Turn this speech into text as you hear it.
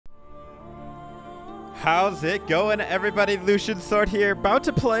How's it going, everybody? Lucian Sword here, about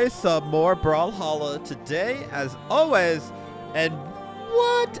to play some more Brawlhalla today, as always. And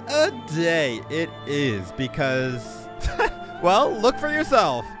what a day it is, because, well, look for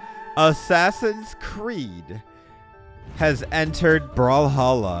yourself. Assassin's Creed has entered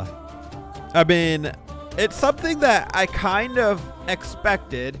Brawlhalla. I mean, it's something that I kind of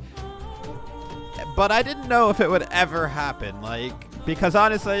expected, but I didn't know if it would ever happen. Because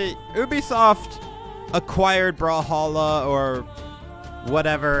honestly, Ubisoft acquired Brawlhalla or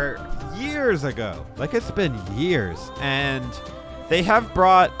whatever years ago. It's been years, and they have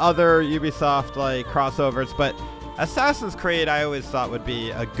brought other Ubisoft crossovers, but Assassin's Creed I always thought would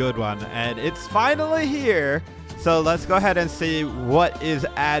be a good one, and it's finally here. So let's go ahead and see what is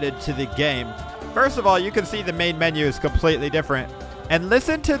added to the game. First of all, you can see the main menu is completely different, and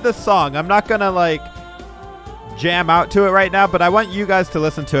listen to the song. I'm not gonna jam out to it right now, but I want you guys to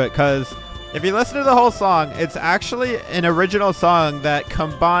listen to it, because if you listen to the whole song, it's actually an original song that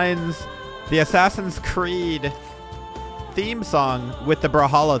combines the Assassin's Creed theme song with the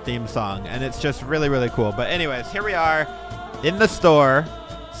Brawlhalla theme song, and it's just really, really cool. But anyways, here we are in the store.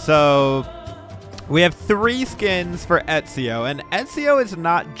 So we have 3 skins for Ezio, and Ezio is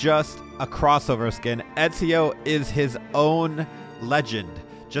not just a crossover skin. Ezio is his own legend,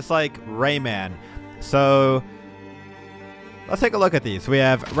 just like Rayman. So let's take a look at these. We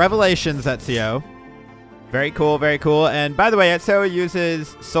have Revelations Ezio. Very cool, very cool. And by the way, Ezio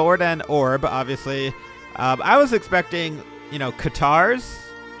uses sword and orb, obviously. I was expecting, katars,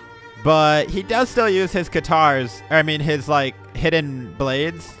 but he does still use his katars. I mean, his, hidden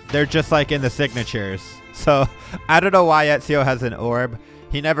blades. They're just, in the signatures. So, I don't know why Ezio has an orb.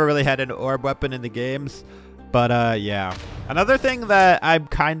 He never really had an orb weapon in the games. But, yeah. Another thing that I'm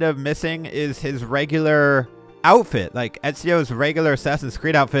kind of missing is his regular outfit. Ezio's regular Assassin's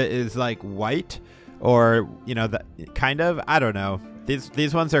Creed outfit is white, or kind of, I don't know.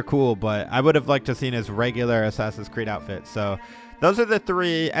 These ones are cool, but I would have liked to have seen his regular Assassin's Creed outfit. So those are the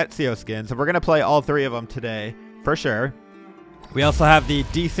 3 Ezio skins, and we're gonna play all 3 of them today for sure. We also have the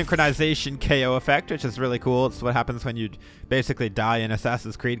desynchronization KO effect, which is really cool. It's what happens when you basically die in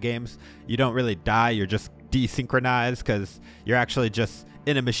Assassin's Creed games. You don't really die, you're just desynchronized, because you're actually just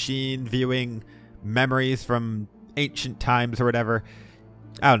in a machine viewing memories from ancient times or whatever.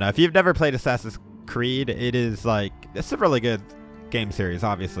 I don't know. If you've never played Assassin's Creed, it is it's a really good game series,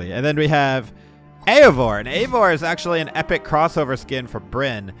 obviously. And then we have Eivor, and Eivor is actually an epic crossover skin for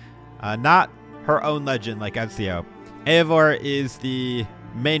Brynn, not her own legend like Ezio. Eivor is the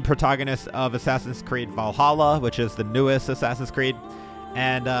main protagonist of Assassin's Creed Valhalla, which is the newest Assassin's Creed.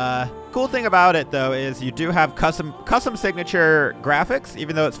 And cool thing about it, though, is you do have custom signature graphics.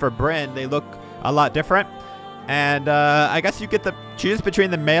 Even though it's for Brynn, they look a lot different. And I guess you get to choose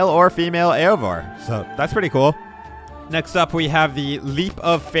between the male or female Eivor. So that's pretty cool. Next up, we have the Leap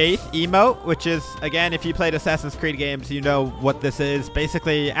of Faith emote, which is, again, if you played Assassin's Creed games, you know what this is.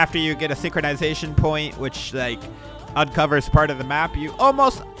 Basically, after you get a synchronization point, which uncovers part of the map, you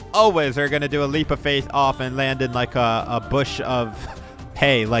almost always are going to do a Leap of Faith off and land in a bush of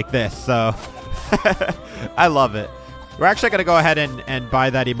hay like this. So I love it. We're actually going to go ahead and buy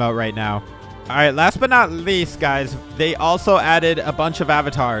that emote right now. All right, last but not least, guys, they also added a bunch of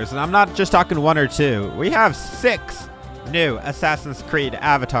avatars, and I'm not just talking 1 or 2. We have 6 new Assassin's Creed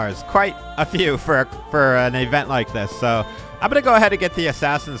avatars, quite a few for an event like this. So I'm gonna go ahead and get the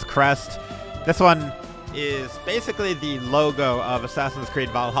Assassin's Crest. This one is basically the logo of Assassin's Creed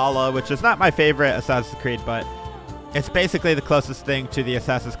Valhalla, which is not my favorite Assassin's Creed, but it's basically the closest thing to the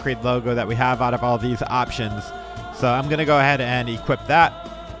Assassin's Creed logo that we have out of all these options. So I'm gonna go ahead and equip that.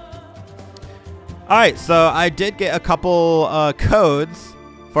 Alright, so I did get a couple codes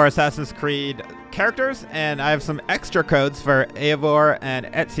for Assassin's Creed characters, and I have some extra codes for Eivor and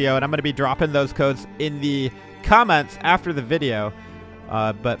Ezio, and I'm going to be dropping those codes in the comments after the video.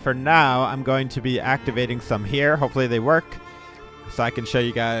 But for now, I'm going to be activating some here. Hopefully they work, so I can show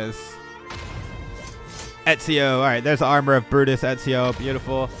you guys Ezio. Alright, there's the armor of Brutus Ezio.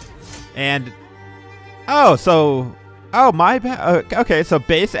 Beautiful. And, oh, my bad. Okay, so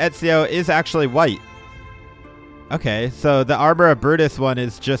base Ezio is actually white. Okay, so the armor of Brutus one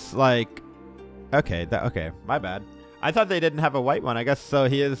is just okay, my bad. I thought they didn't have a white one. I guess so.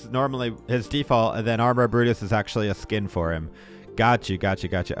 He is normally his default, and then armor of Brutus is actually a skin for him. Gotcha.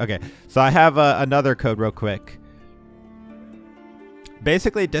 Okay, so I have another code real quick.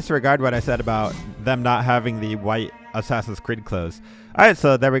 Basically, disregard what I said about them not having the white Assassin's Creed clothes. All right,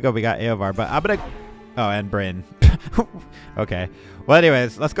 so there we go. We got Eivor, but I'm gonna. Oh, and Brynn. Okay. Well,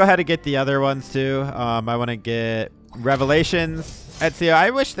 anyways, let's go ahead and get the other ones too. I want to get Revelations Ezio. I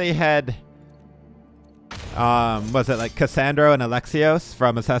wish they had Was it like Cassandro and Alexios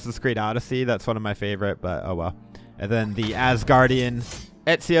from Assassin's Creed Odyssey? That's one of my favorite, but oh well. And then the Asgardian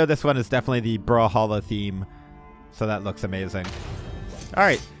Ezio. This one is definitely the Brawlhalla theme, so that looks amazing. All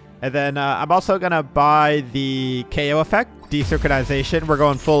right, and then I'm also gonna buy the KO effect, desynchronization. We're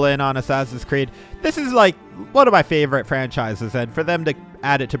going full in on Assassin's Creed. This is like one of my favorite franchises, and for them to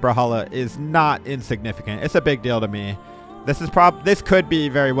add it to Brawlhalla is not insignificant. It's a big deal to me. This could be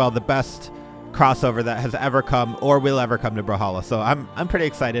very well the best crossover that has ever come or will ever come to Brawlhalla. So I'm pretty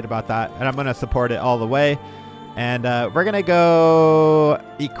excited about that, and I'm gonna support it all the way. And we're gonna go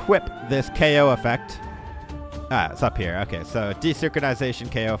equip this KO effect. It's up here. Okay, so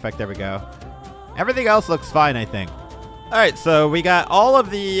desynchronization KO effect. There we go. Everything else looks fine, I think. All right, so we got all of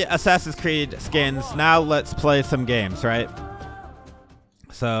the Assassin's Creed skins. Now let's play some games, right?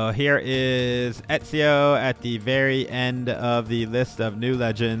 So here is Ezio at the very end of the list of new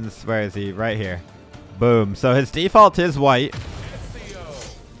legends. Where is he? Right here. Boom. So his default is white.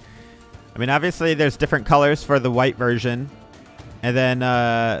 I mean, obviously there's different colors for the white version. And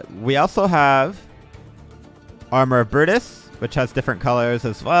then we also have Armor of Brutus, which has different colors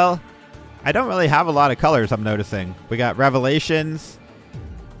as well. I don't really have a lot of colors, I'm noticing. We got Revelations.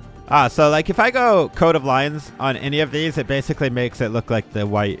 So like if I go Coat of Lions on any of these, it basically makes it look like the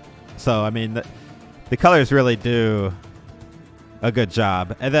white. So, I mean, the colors really do a good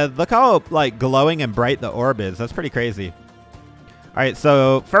job. And then look how like glowing and bright the orb is. That's pretty crazy. All right,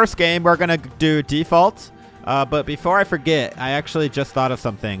 so first game, we're going to do default. But before I forget, I actually just thought of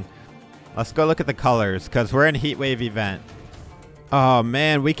something. Let's go look at the colors because we're in Heatwave event. Oh,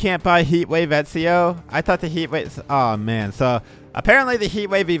 man, we can't buy Heatwave Ezio. I thought the Heatwave... Oh, man. So apparently the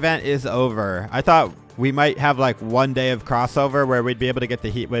Heatwave event is over. I thought we might have like one day of crossover where we'd be able to get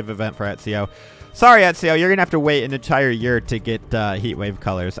the Heatwave event for Ezio. Sorry, Ezio. You're going to have to wait an entire year to get Heatwave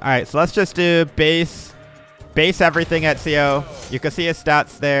colors. All right, so let's just do base everything Ezio. You can see his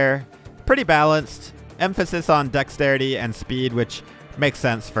stats there. Pretty balanced. Emphasis on dexterity and speed, which makes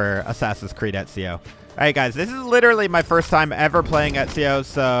sense for Assassin's Creed Ezio. All right, guys, this is literally my first time ever playing Ezio,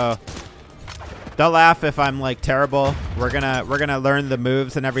 so don't laugh if I'm like terrible. We're gonna learn the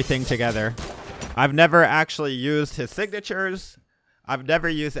moves and everything together. I've never actually used his signatures. I've never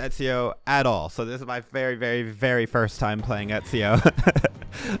used Ezio at all, so this is my very, very, very first time playing Ezio.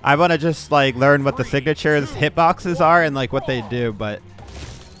 I want to just like learn what the signatures hitboxes are and like what they do, but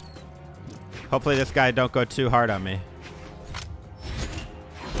hopefully this guy don't go too hard on me.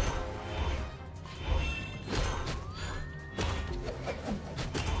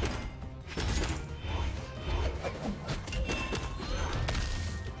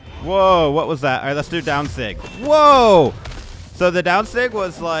 Whoa, what was that? All right, let's do down sig. Whoa! So the down sig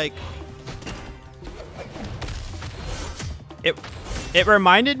was like... It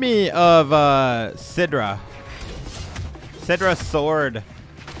reminded me of Sidra. Sidra's sword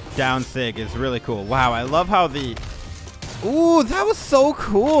down sig is really cool. Wow, I love how the... Ooh, that was so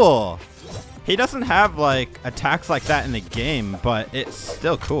cool! He doesn't have like attacks like that in the game, but it's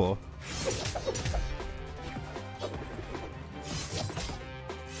still cool.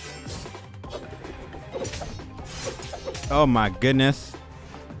 Oh my goodness.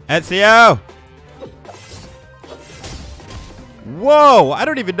 Ezio! Whoa! I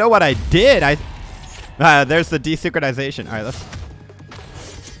don't even know what I did. There's the desynchronization. All right, let's...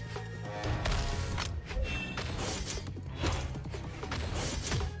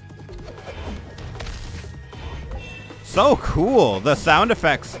 So cool. The sound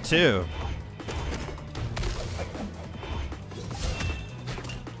effects too.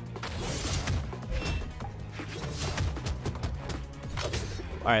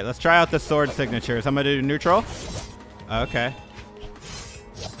 All right, let's try out the sword signatures. I'm gonna do neutral. Okay.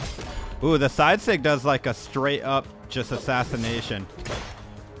 Ooh, the side sig does like a straight up just assassination.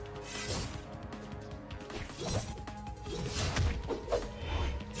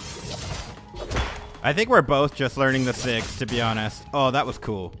 I think we're both just learning the sigs, to be honest. Oh, that was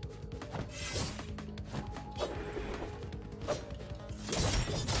cool.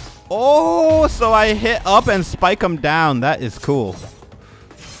 Oh, so I hit up and spike him down. That is cool.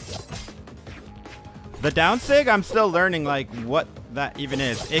 The down sig, I'm still learning like what that even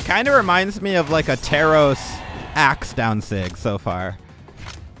is. It kind of reminds me of like a Taros axe down sig so far.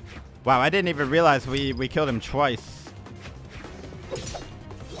 Wow, I didn't even realize we killed him twice.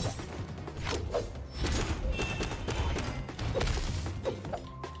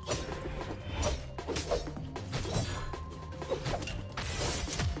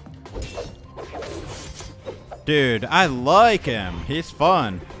 Dude, I like him. He's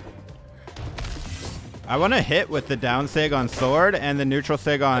fun. I want to hit with the down sig on sword and the neutral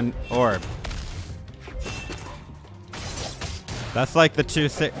sig on orb. That's like the two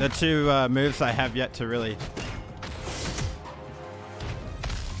moves I have yet to really.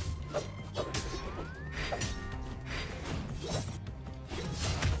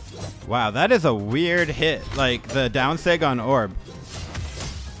 Wow, that is a weird hit. Like the down sig on orb.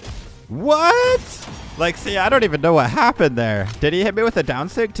 What? Like, see, I don't even know what happened there. Did he hit me with a down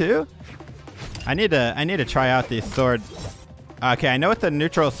sig too? I need to try out these sword. Okay, I know with the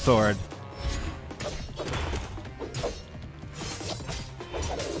neutral sword.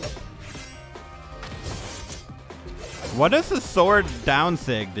 What does the sword down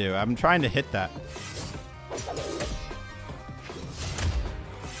sig do? I'm trying to hit that.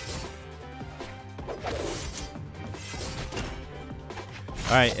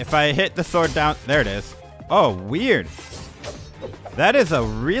 All right, if I hit the sword down, there it is. Oh, weird. That is a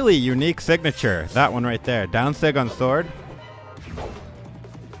really unique signature. That one right there. Down sig on sword.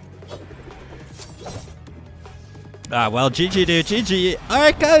 Well, GG dude, GG. All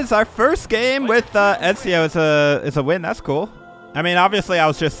right, guys, our first game with Ezio is a win. That's cool. I mean, obviously, I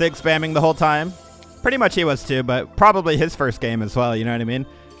was just sig spamming the whole time. Pretty much he was too, but probably his first game as well. You know what I mean?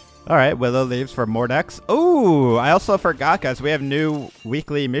 All right, Willow leaves for more decks. Ooh, I also forgot, guys. We have new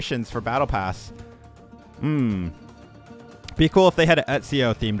weekly missions for Battle Pass. Be cool if they had an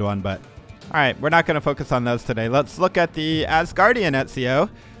Ezio themed one, but all right, we're not going to focus on those today. Let's look at the Asgardian Ezio.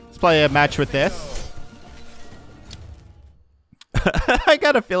 Let's play a match with this. I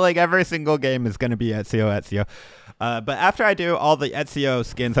got a feeling every single game is going to be Ezio. But after I do all the Ezio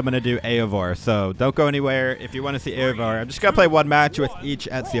skins, I'm going to do Eivor. So don't go anywhere if you want to see Eivor. I'm just going to play one match with each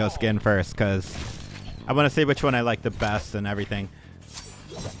Ezio skin first because I want to see which one I like the best and everything.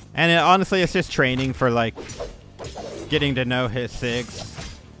 And honestly, it's just training for like getting to know his sigs.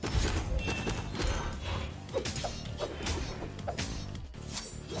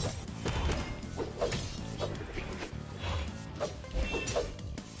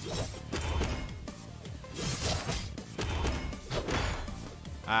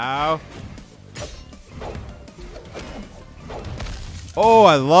 Ow. Oh,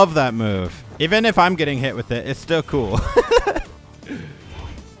 I love that move. Even if I'm getting hit with it, it's still cool.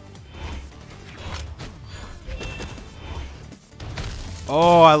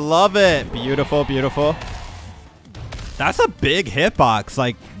 Oh, I love it. Beautiful, beautiful. That's a big hitbox.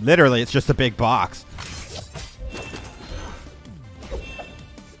 Like, literally, it's just a big box.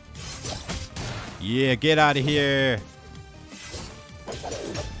 Yeah, get out of here.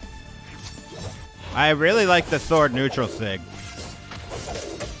 I really like the sword neutral sig.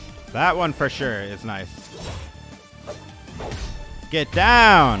 That one for sure is nice. Get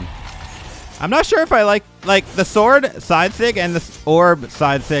down. I'm not sure if I like the sword side sig and the orb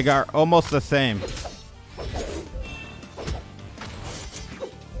side sig are almost the same.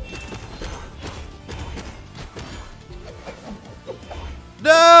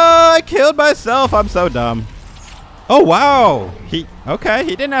 No, I killed myself. I'm so dumb. Oh, wow. He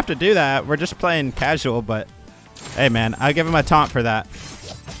didn't have to do that. We're just playing casual, but hey, man, I'll give him a taunt for that.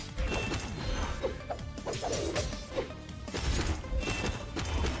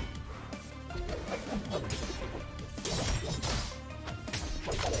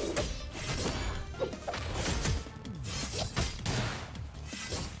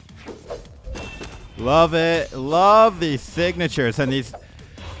 Love it. Love these signatures and these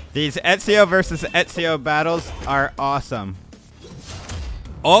Ezio versus Ezio battles are awesome.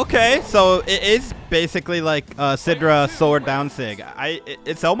 Okay, so it is basically like Sidra sword down sig.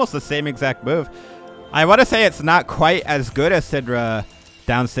 It's almost the same exact move. I want to say it's not quite as good as Sidra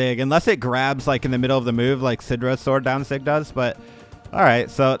down sig unless it grabs like in the middle of the move like Sidra sword down sig does. But all right,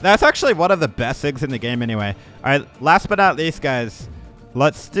 so that's actually one of the best sigs in the game anyway. All right, last but not least, guys,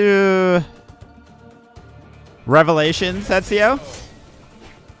 let's do Revelations Ezio.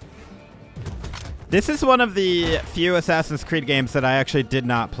 This is one of the few Assassin's Creed games that I actually did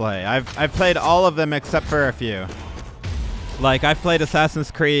not play. I've played all of them except for a few. Like, I've played Assassin's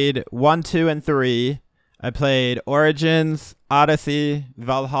Creed 1, 2, and 3. I played Origins, Odyssey,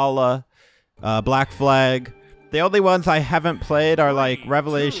 Valhalla, Black Flag. The only ones I haven't played are like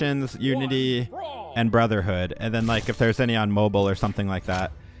Revelations, Unity, and Brotherhood. And then like if there's any on mobile or something like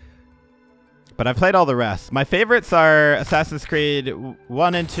that. But I've played all the rest. My favorites are Assassin's Creed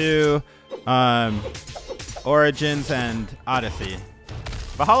 1 and 2, Origins, and Odyssey.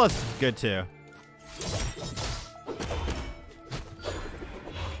 Valhalla's good too.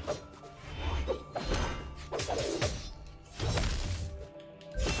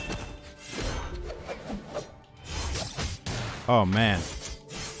 Oh man.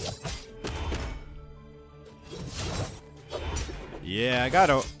 Yeah,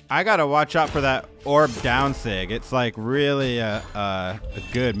 I gotta watch out for that orb down sig. It's like really a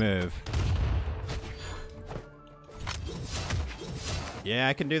good move. Yeah,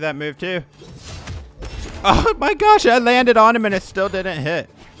 I can do that move too. Oh my gosh, I landed on him and it still didn't hit.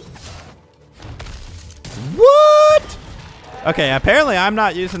 What? Okay, apparently I'm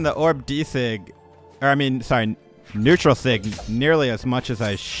not using the orb D-sig, or I mean, sorry, neutral sig nearly as much as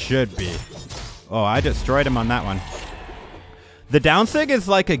I should be. Oh, I destroyed him on that one. The down sig is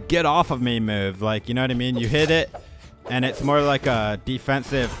like a get off of me move. Like, you know what I mean? You hit it and it's more like a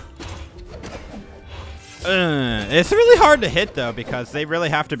defensive. It's really hard to hit though because they really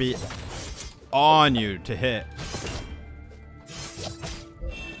have to be on you to hit.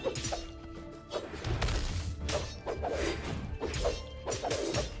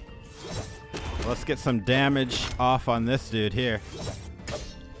 Let's get some damage off on this dude here.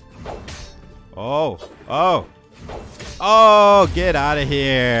 Oh, oh, oh, get out of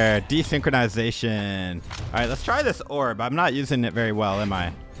here. Desynchronization. All right, let's try this orb. I'm not using it very well, am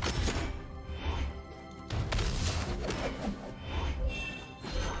I?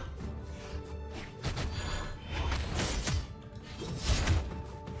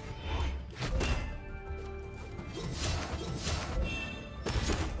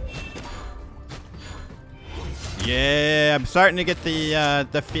 Yeah, I'm starting to get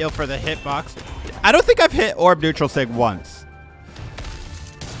the feel for the hitbox. I don't think I've hit orb neutral sig once.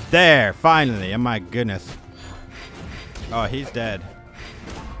 There, finally. Oh my goodness. Oh, he's dead.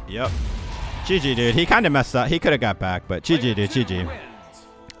 Yep. GG, dude. He kind of messed up. He could have got back, but GG, dude. GG. All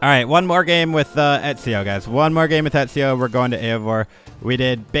right, one more game with Ezio, guys. One more game with Ezio. We're going to Eivor. We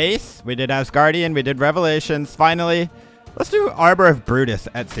did base. We did Asgardian. We did Revelations. Finally, let's do Arbor of Brutus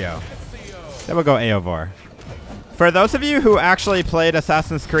Ezio. Then we'll go Eivor. For those of you who actually played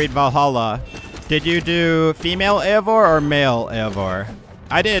Assassin's Creed Valhalla, did you do female Eivor or male Eivor?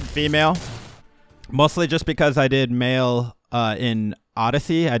 I did female, mostly just because I did male in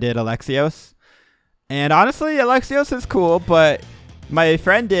Odyssey. I did Alexios. And honestly, Alexios is cool, but my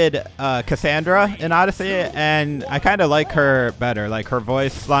friend did Cassandra in Odyssey, and I kind of like her better. Like her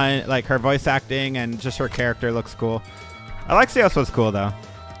voice line, like her voice acting, and just her character looks cool. Alexios was cool though.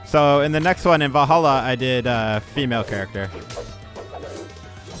 So in the next one in Valhalla, I did female character.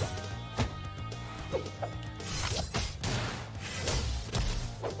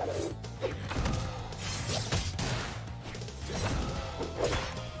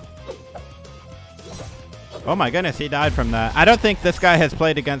 Oh my goodness, he died from that. I don't think this guy has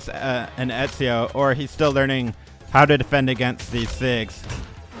played against an Ezio, or he's still learning how to defend against these SIGs.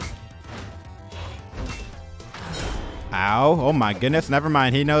 Ow. Oh my goodness. Never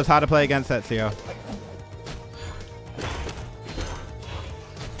mind. He knows how to play against Ezio.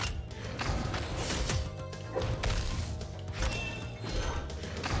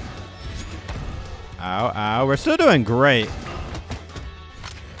 Ow, ow. We're still doing great.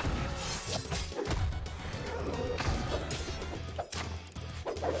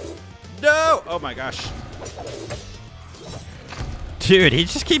 No! Oh my gosh. Dude, he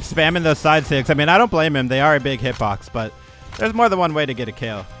just keeps spamming those side sticks. I mean, I don't blame him. They are a big hitbox, but there's more than one way to get a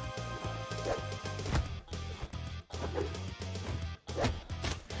kill.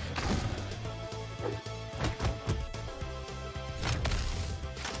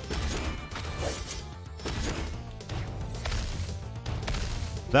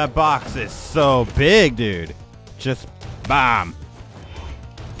 That box is so big, dude. Just bomb.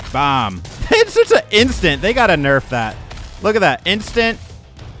 Bomb. It's just an instant. They gotta nerf that. Look at that. Instant.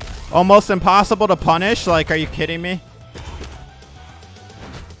 Almost impossible to punish. Like, are you kidding me?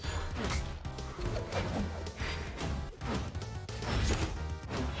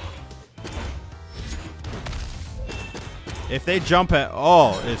 If they jump at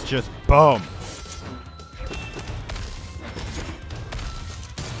all, it's just boom.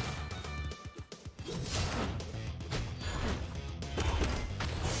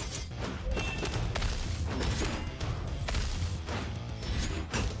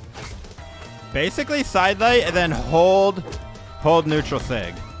 Basically sidelight and then hold neutral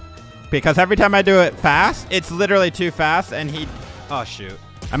sig. Because every time I do it fast, it's literally too fast and he... Oh, shoot.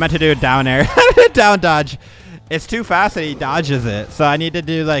 I meant to do a down air. Down dodge. It's too fast and he dodges it. So I need to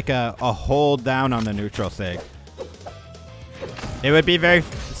do like a hold down on the neutral sig. It would be very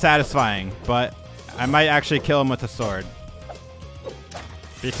satisfying, but I might actually kill him with a sword.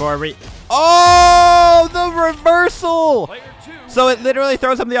 Before we... Oh, the reversal! So it literally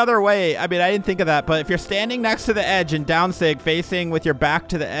throws him the other way. I mean, I didn't think of that, but if you're standing next to the edge and down sig facing with your back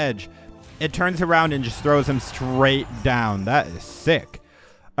to the edge, it turns around and just throws him straight down. That is sick.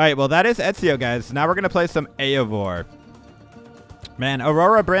 All right, well, that is Ezio, guys. Now we're going to play some Eivor. Man,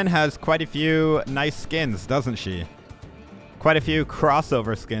 Aurora Bryn has quite a few nice skins, doesn't she? Quite a few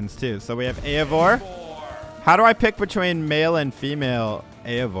crossover skins, too. So we have Eivor. How do I pick between male and female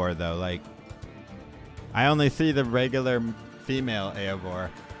Eivor, though? Like, I only see the regular female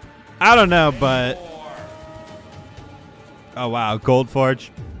Eivor. I don't know, but... Oh, wow. Goldforge.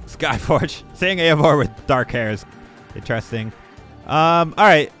 Skyforge. Seeing Eivor with dark hair is interesting. All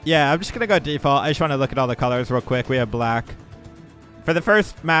right. Yeah, I'm just going to go default. I just want to look at all the colors real quick. We have black. For the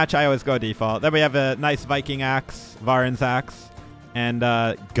first match, I always go default. Then we have a nice Viking axe, Varen's axe, and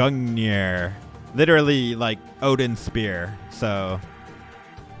Gungnir. Literally, like, Odin's spear. So,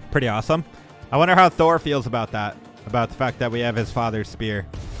 pretty awesome. I wonder how Thor feels about that. About the fact that we have his father's spear.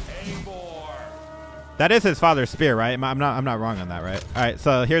 That is his father's spear, right? I'm not wrong on that, right? All right,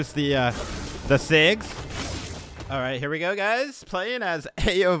 so here's the SIGs. All right, here we go, guys. Playing as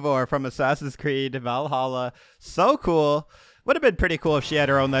Eivor from Assassin's Creed Valhalla. So cool. Would have been pretty cool if she had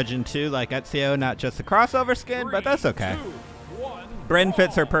her own legend too, like Ezio, not just a crossover skin, but that's okay. Bryn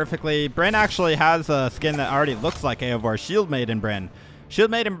fits her perfectly. Bryn actually has a skin that already looks like Eivor. Shield Maiden Bryn.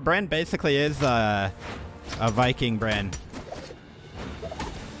 Shield Maiden Bryn basically is a Viking Bryn.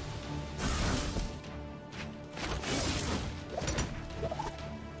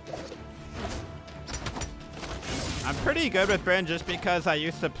 I'm pretty good with Bryn just because I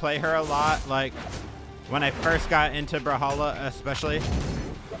used to play her a lot, like when I first got into Brawlhalla especially.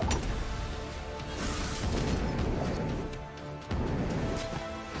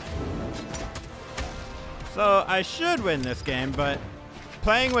 So I should win this game, but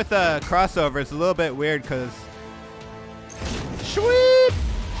playing with a crossover is a little bit weird because sweet!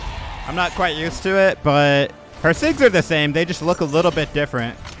 I'm not quite used to it, but her SIGs are the same. They just look a little bit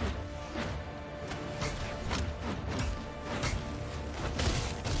different.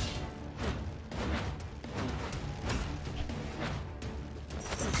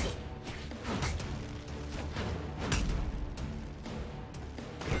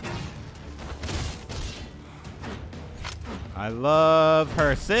 I love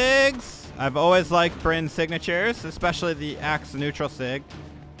her SIGs. I've always liked Bryn's signatures, especially the axe neutral SIG.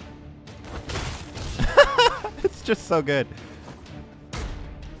 It's just so good.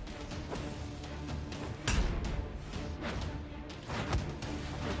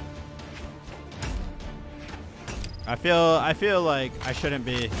 I feel like I shouldn't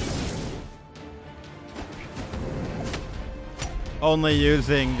be only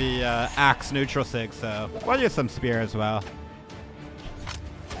using the axe neutral SIG, so we'll use some spear as well.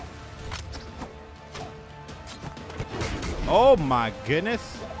 Oh my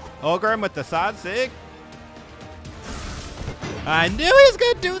goodness. Olgrim with the side SIG. I knew he was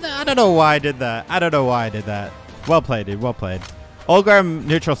going to do that. I don't know why I did that. I don't know why I did that. Well played, dude. Well played. Olgrim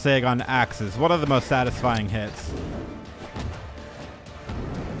neutral SIG on axes. One of the most satisfying hits.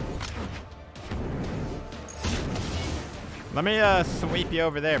 Let me sweep you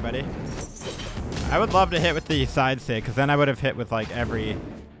over there, buddy. I would love to hit with the side SIG, because then I would have hit with like every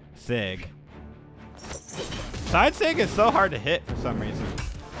SIG. Side SIG is so hard to hit for some reason.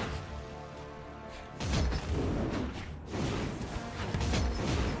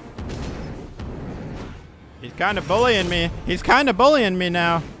 He's kind of bullying me. He's kind of bullying me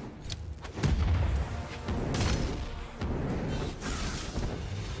now.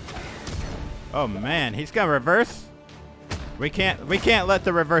 Oh man, he's gonna reverse. We can't let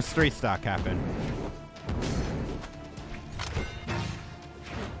the reverse 3-stock happen.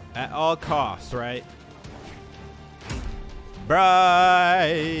 At all costs, right?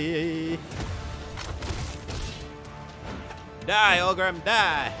 Bry. Die, Olgrim,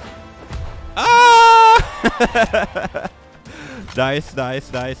 die. Ah! Nice,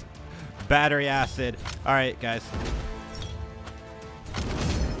 nice, nice. Battery acid. All right, guys.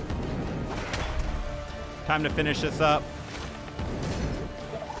 Time to finish this up.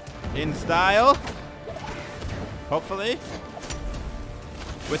 In style. Hopefully.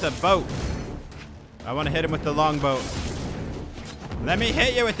 With a boat. I want to hit him with the longboat. Let me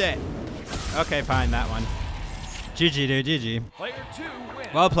hit you with it. Okay, fine, that one. GG, dude, GG. Player 2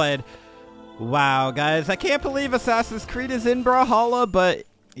 wins. Well played. Wow, guys, I can't believe Assassin's Creed is in Brawlhalla, but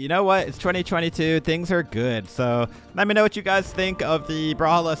you know what? It's 2022. Things are good. So let me know what you guys think of the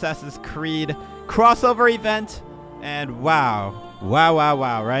Brawlhalla Assassin's Creed crossover event. And wow,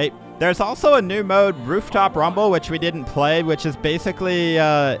 right? There's also a new mode, Rooftop Rumble, which we didn't play, which is basically,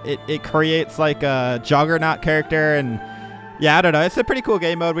 it creates like a Juggernaut character. And yeah, I don't know. It's a pretty cool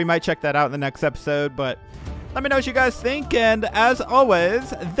game mode. We might check that out in the next episode, but let me know what you guys think. And as always,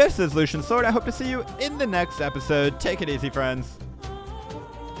 this is Lucian Sword. I hope to see you in the next episode. Take it easy, friends.